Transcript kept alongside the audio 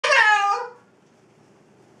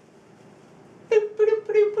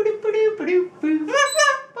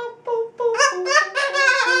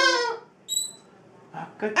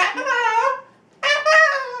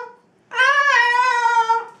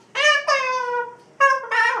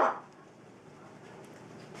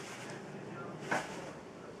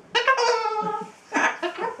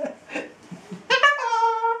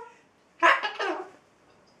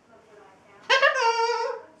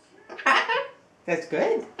That's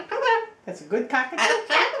good. That's a good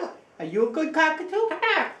cockatoo. Are you a good cockatoo?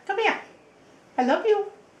 Come here. I love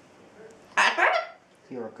you.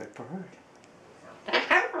 You're a good bird.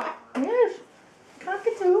 Yes.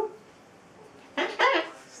 Cockatoo.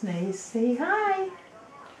 Snails, say hi.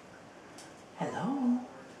 Hello.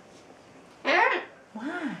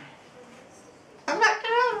 Why?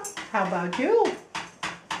 How about you?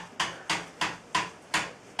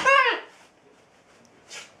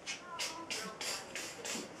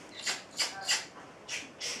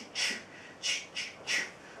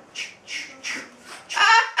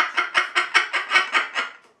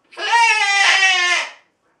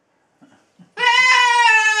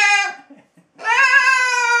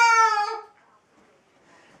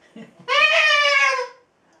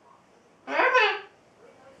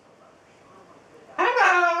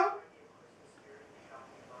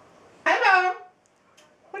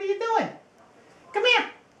 What are you doing? Come here.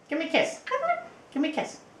 Give me a kiss. Give me a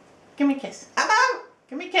kiss. Give me a kiss. Hello.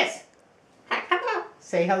 Give me a kiss. Hello.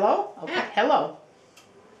 Say hello. Okay. Hello.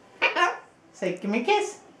 Hello. Say, give me a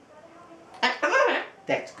kiss.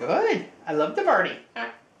 That's good. I love the birdie.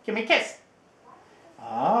 Give me a kiss.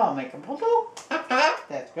 Oh, make a boo-boo.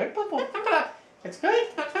 That's good, boo-boo. That's good.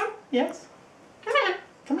 Yes.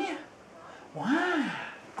 Come here. Wow.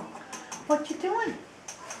 What you doing?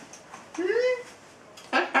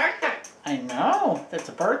 I know. That's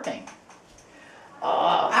a bird thing.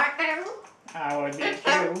 Oh. How did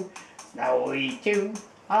you? Snowy too.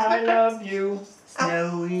 I love you.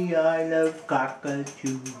 Snowy, I love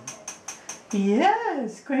cockatoo.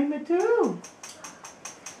 Yes, Kramer too.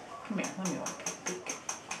 Come here. Let me wake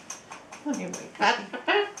up. Let me wake up.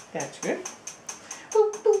 That's good.